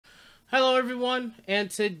everyone, and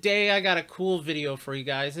today I got a cool video for you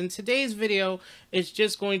guys. In today's video, it's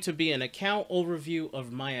just going to be an account overview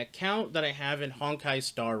of my account that I have in Honkai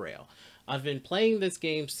Star Rail. I've been playing this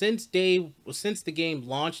game since the game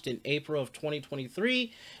launched in April of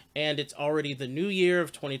 2023, and it's already the new year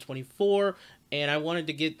of 2024, and I wanted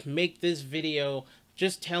to make this video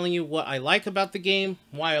just telling you what I like about the game,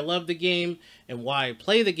 why I love the game, and why I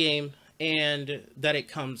play the game, and that it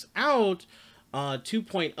comes out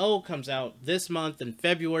 2.0 comes out this month in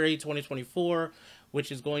February 2024, which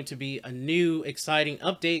is going to be a new exciting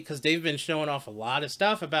update because they've been showing off a lot of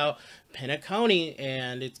stuff about Penacony,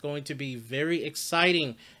 and it's going to be very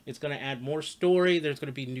exciting. It's going to add more story, there's going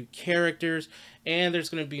to be new characters, and there's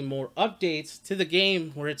going to be more updates to the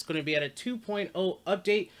game where it's going to be at a 2.0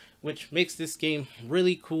 update, which makes this game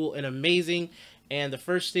really cool and amazing. And the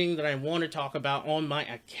first thing that I want to talk about on my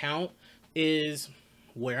account is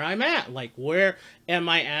where I'm at. Like, where am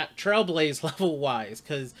I at Trailblaze level wise?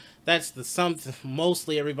 Because that's the something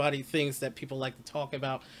mostly everybody thinks that people like to talk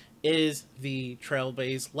about is the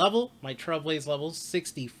Trailblaze level. My Trailblaze level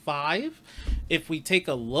 65. If we take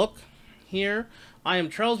a look here, I am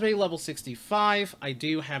Trailblaze level 65. I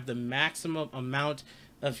do have the maximum amount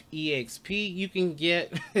of EXP you can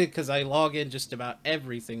get because I log in just about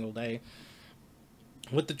every single day.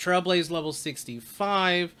 With the Trailblaze level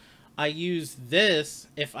 65, I use this.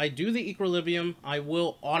 If I do the equilibrium, I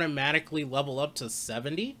will automatically level up to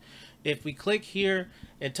 70. If we click here,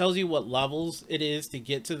 it tells you what levels it is to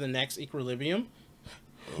get to the next equilibrium.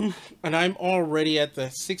 And I'm already at the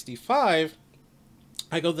 65.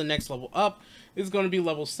 I go the next level up. It's going to be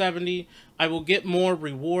level 70. I will get more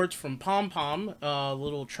rewards from Pom Pom, a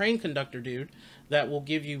little train conductor dude, that will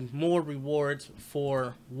give you more rewards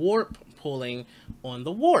for warp pulling on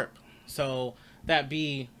the warp. So that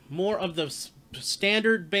be more of the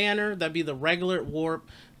standard banner, that'd be the regular warp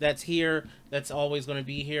that's here, that's always going to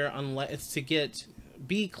be here, unless it's to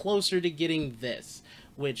be closer to getting this,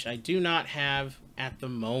 which I do not have at the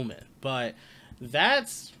moment. But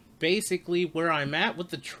that's basically where I'm at with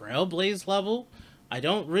the Trailblaze level. I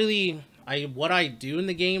don't really, what I do in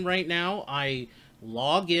the game right now, I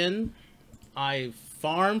log in, I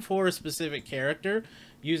farm for a specific character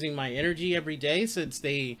using my energy every day. Since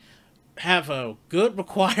they have a good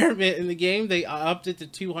requirement in the game, they upped it to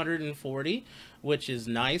 240, which is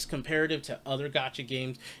nice. Comparative to other gacha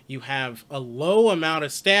games, you have a low amount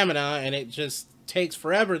of stamina and it just takes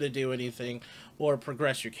forever to do anything or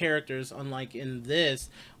progress your characters, unlike in this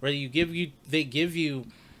where they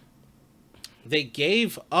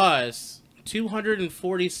gave us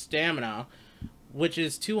 240 stamina, which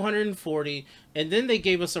is 240, and then they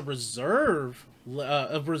gave us a reserve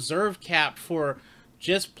cap for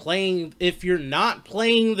just playing. If you're not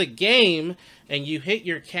playing the game and you hit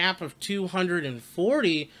your cap of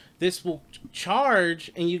 240, this will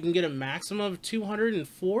charge and you can get a maximum of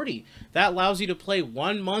 240. That allows you to play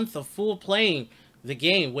 1 month of full playing the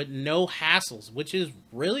game with no hassles, which is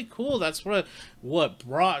really cool. That's what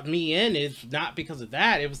brought me in, is not because of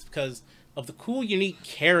that, it was because of the cool unique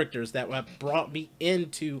characters that brought me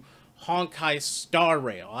into Honkai Star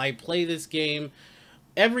Rail. I play this game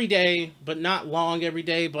every day, but not long every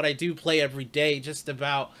day, but I do play every day just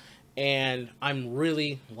about, and I'm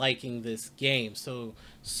really liking this game. So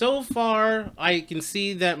far I can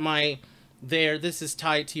see that this is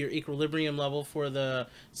tied to your equilibrium level for the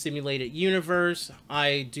simulated universe.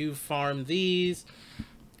 I do farm these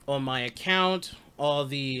on my account. I'll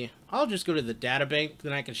just go to the data bank,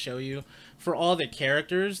 then I can show you for all the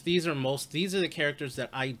characters. These are the characters that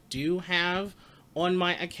I do have on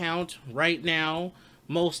my account right now.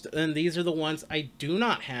 And these are the ones I do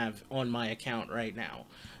not have on my account right now.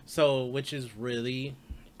 So, which is really,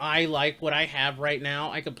 I like what I have right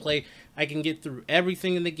now. I can get through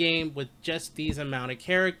everything in the game with just these amount of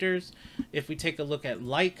characters. If we take a look at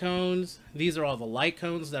light cones, these are all the light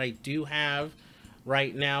cones that I do have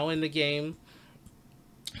right now in the game.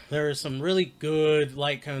 There are some really good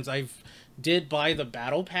light cones. Did buy the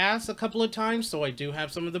battle pass a couple of times, so I do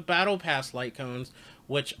have some of the battle pass light cones,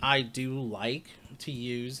 which I do like to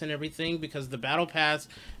use and everything, because the battle pass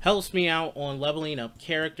helps me out on leveling up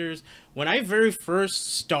characters. When I very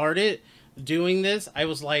first started doing this, I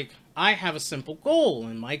was like, I have a simple goal,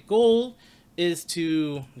 and my goal is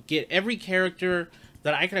to get every character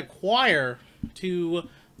that I can acquire to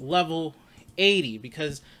level 80,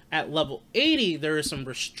 because at level 80 there are some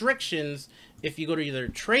restrictions. If you go to their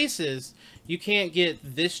traces, you can't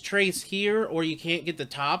get this trace here, or you can't get the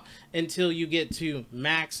top until you get to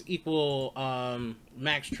max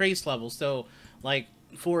trace level. So like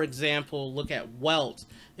for example, look at Welt.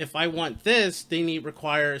 If I want this, they need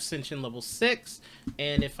require Ascension level 6.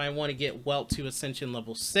 And if I want to get Welt to Ascension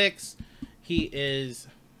level 6, he is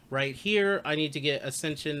right here. I need to get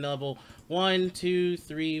Ascension level 1, 2,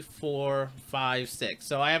 3, 4, 5, 6.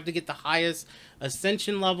 So I have to get the highest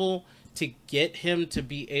Ascension level to get him to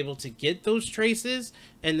be able to get those traces.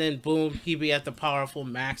 And then boom, he'd be at the powerful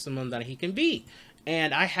maximum that he can be.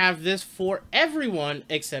 And I have this for everyone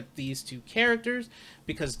except these two characters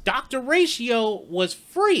because Dr. Ratio was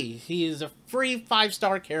free. He is a free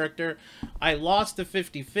 5-star character. I lost the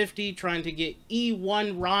 50-50 trying to get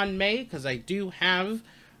E1 Ron May because I do have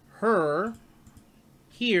her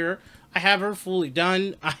here. I have her fully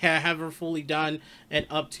done. I have her fully done and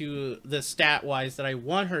up to the stat-wise that I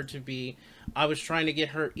want her to be. I was trying to get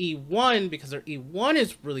her E1 because her E1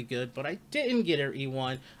 is really good, but I didn't get her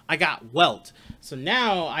E1. I got Welt. So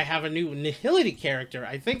now I have a new Nihility character.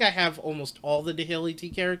 I think I have almost all the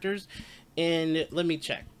Nihility characters. And let me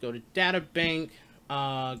check. Go to Data Bank,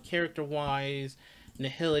 character-wise,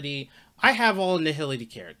 Nihility. I have all Nihility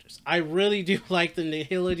characters. I really do like the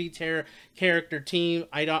Nihility character team.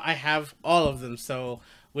 I have all of them, so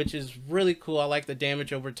which is really cool. I like the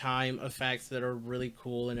damage over time effects that are really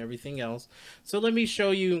cool and everything else. So let me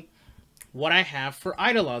show you what I have for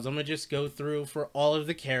Eidolons. I'm going to just go through for all of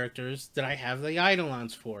the characters that I have the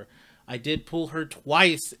Eidolons for. I did pull her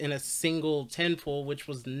twice in a single 10 pull, which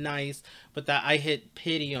was nice, but that I hit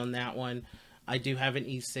pity on that one. I do have an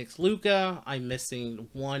E6 Luca. I'm missing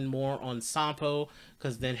one more on Sampo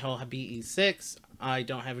because then he'll be E6. I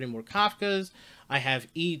don't have any more Kafkas. I have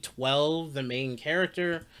E12, the main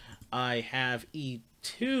character. I have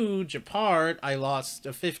E2 Japard. I lost a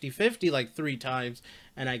 50-50 like 3 times,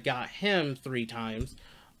 and I got him 3 times.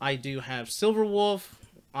 I do have Silverwolf.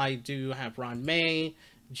 I do have Ron May,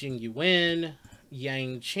 Jing Yuan,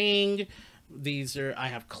 Yang Ching. I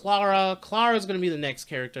have Clara. Clara is going to be the next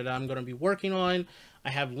character that I'm going to be working on. I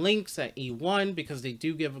have Lynx at E1 because they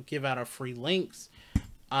do give out a free Lynx.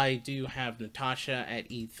 I do have Natasha at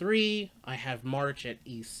E3. I have March at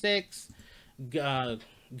E6.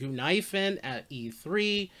 Gunaifen at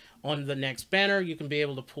E3. On the next banner, you can be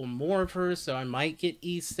able to pull more of her, so I might get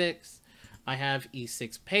E6. I have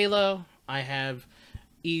E6 Pela. I have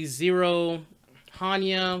E0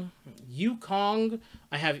 Hanya. Yukong.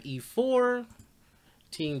 I have E4.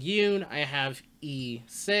 Ting Yun. I have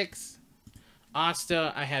E6.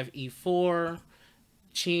 Asta. I have E4.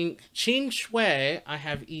 Ching Shui, I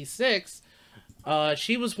have E6.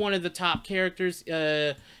 She was one of the top characters.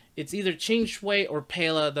 It's either Ching Shui or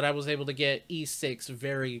Pela that I was able to get E6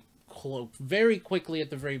 very quickly at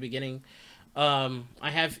the very beginning. I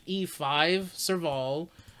have E5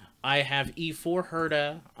 Serval. I have E4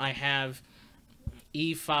 Herda. I have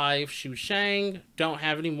E5 Shu Shang. Don't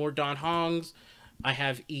have any more Don Hongs. I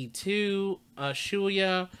have E2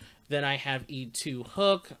 Shuya. Then I have E2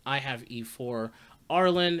 Hook. I have E4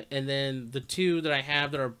 Arlen, and then the 2 that I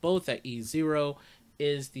have that are both at E0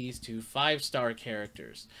 is these 2 5-star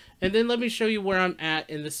characters. And then let me show you where I'm at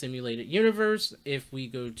in the simulated universe. If we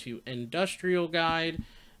go to Industrial Guide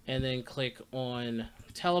and then click on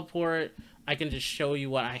Teleport, I can just show you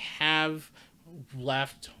what I have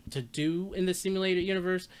left to do in the simulated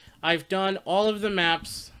universe. I've done all of the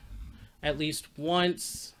maps at least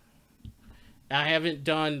once. I haven't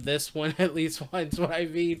done this one at least once, what I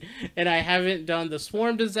mean. And I haven't done the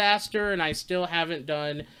Swarm Disaster, and I still haven't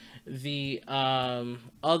done the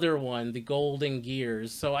other one, the Golden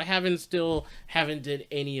Gears. So I haven't did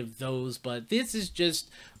any of those, but this is just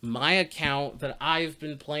my account that I've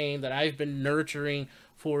been playing, that I've been nurturing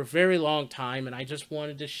for a very long time, and I just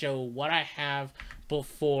wanted to show what I have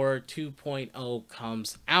before 2.0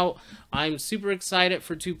 comes out. I'm super excited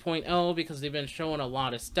for 2.0 because they've been showing a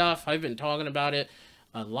lot of stuff. I've been talking about it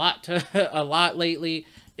a lot lately.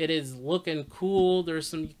 It is looking cool. There's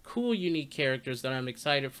some cool unique characters that I'm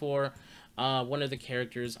excited for. One of the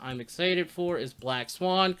characters I'm excited for is Black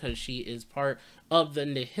Swan because she is part of the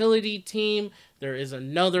Nihility team. There is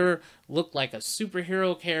another look like a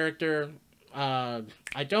superhero character. I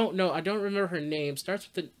don't remember her name, starts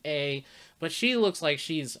with an A, but she looks like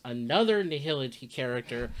she's another Nihility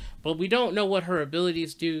character, but we don't know what her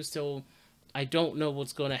abilities do, so I don't know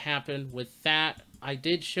what's going to happen with that. I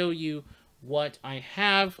did show you what I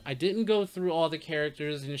have. I didn't go through all the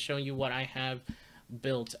characters and show you what I have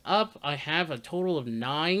built up. I have a total of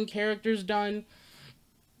 9 characters done,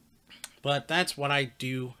 but that's what I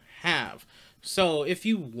do have. So if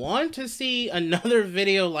you want to see another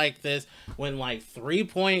video like this when like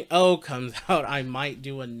 3.0 comes out, I might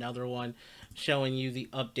do another one showing you the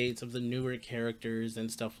updates of the newer characters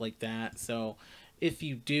and stuff like that. So if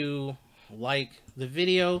you do like the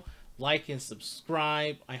video, like and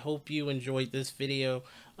subscribe. I hope you enjoyed this video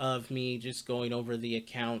of me just going over the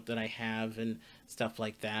account that I have and stuff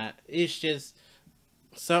like that. It's just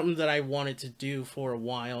something that I wanted to do for a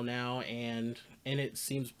while now, and it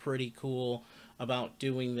seems pretty cool about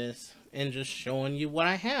doing this and just showing you what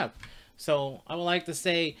I have. So I would like to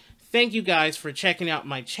say thank you guys for checking out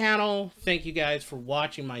my channel. Thank you guys for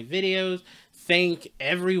watching my videos. Thank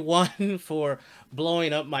everyone for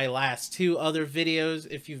blowing up my last 2 other videos.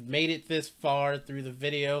 If you've made it this far through the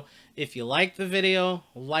video, if you like the video,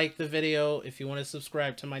 like the video. If you want to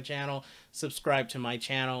subscribe to my channel, subscribe to my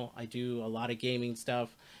channel. I do a lot of gaming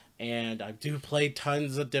stuff, and I do play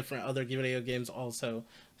tons of different other video games also.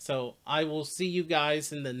 So I will see you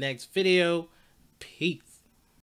guys in the next video. Peace.